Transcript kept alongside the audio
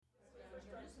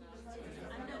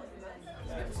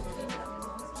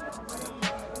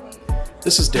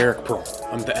This is Derek Pearl.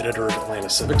 I'm the editor of Atlanta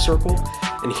Civic Circle,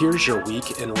 and here's your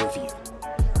week in review.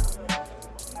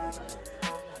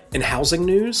 In housing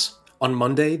news, on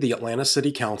Monday, the Atlanta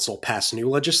City Council passed new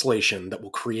legislation that will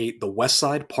create the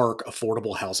Westside Park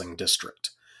Affordable Housing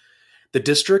District. The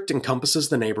district encompasses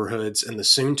the neighborhoods in the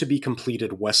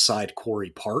soon-to-be-completed Westside Quarry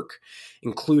Park,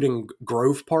 including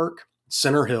Grove Park,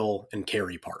 Center Hill, and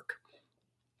Cary Park.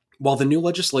 While the new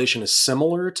legislation is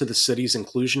similar to the city's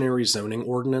inclusionary zoning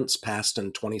ordinance passed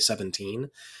in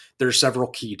 2017, there are several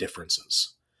key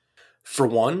differences. For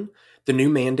one, the new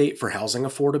mandate for housing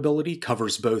affordability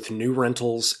covers both new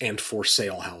rentals and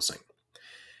for-sale housing.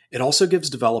 It also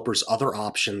gives developers other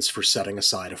options for setting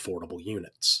aside affordable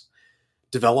units.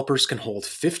 Developers can hold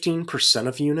 15%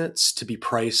 of units to be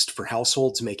priced for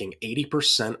households making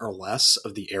 80% or less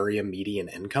of the area median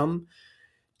income,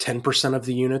 10% of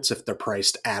the units if they're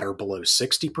priced at or below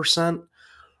 60%,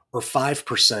 or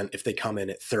 5% if they come in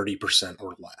at 30%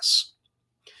 or less.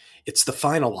 It's the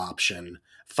final option,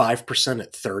 5%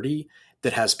 at 30%,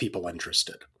 that has people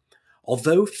interested.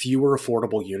 Although fewer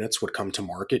affordable units would come to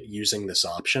market using this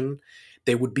option,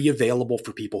 they would be available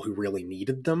for people who really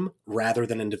needed them, rather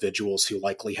than individuals who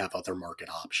likely have other market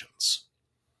options.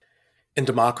 In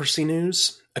democracy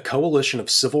news, a coalition of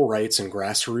civil rights and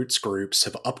grassroots groups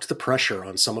have upped the pressure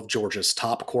on some of Georgia's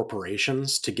top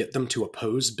corporations to get them to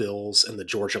oppose bills in the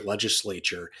Georgia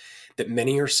legislature that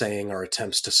many are saying are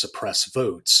attempts to suppress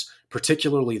votes,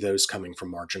 particularly those coming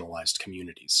from marginalized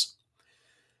communities.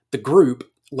 The group,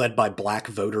 led by Black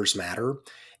Voters Matter,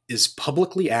 is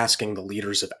publicly asking the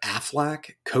leaders of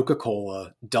Aflac,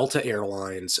 Coca-Cola, Delta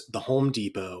Airlines, the Home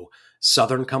Depot,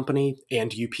 Southern Company,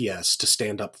 and UPS to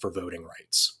stand up for voting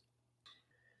rights.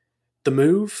 The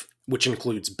move, which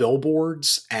includes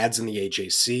billboards, ads in the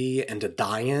AJC, and a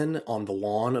die-in on the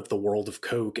lawn of the World of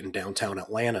Coke in downtown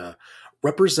Atlanta,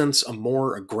 represents a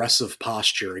more aggressive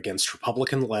posture against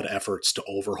Republican-led efforts to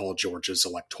overhaul Georgia's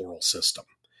electoral system.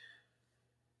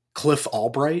 Cliff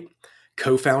Albright,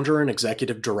 co-founder and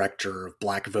executive director of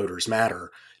Black Voters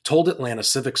Matter, told Atlanta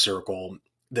Civic Circle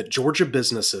that Georgia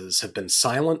businesses have been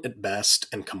silent at best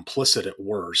and complicit at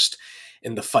worst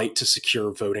in the fight to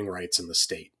secure voting rights in the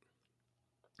state.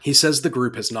 He says the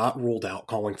group has not ruled out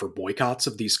calling for boycotts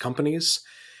of these companies,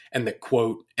 and that,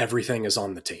 quote, everything is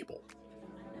on the table.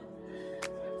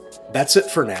 That's it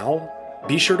for now.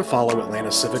 Be sure to follow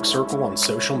Atlanta Civic Circle on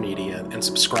social media and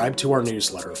subscribe to our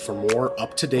newsletter for more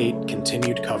up-to-date,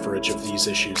 continued coverage of these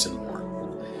issues and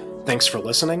more. Thanks for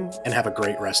listening, and have a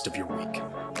great rest of your week.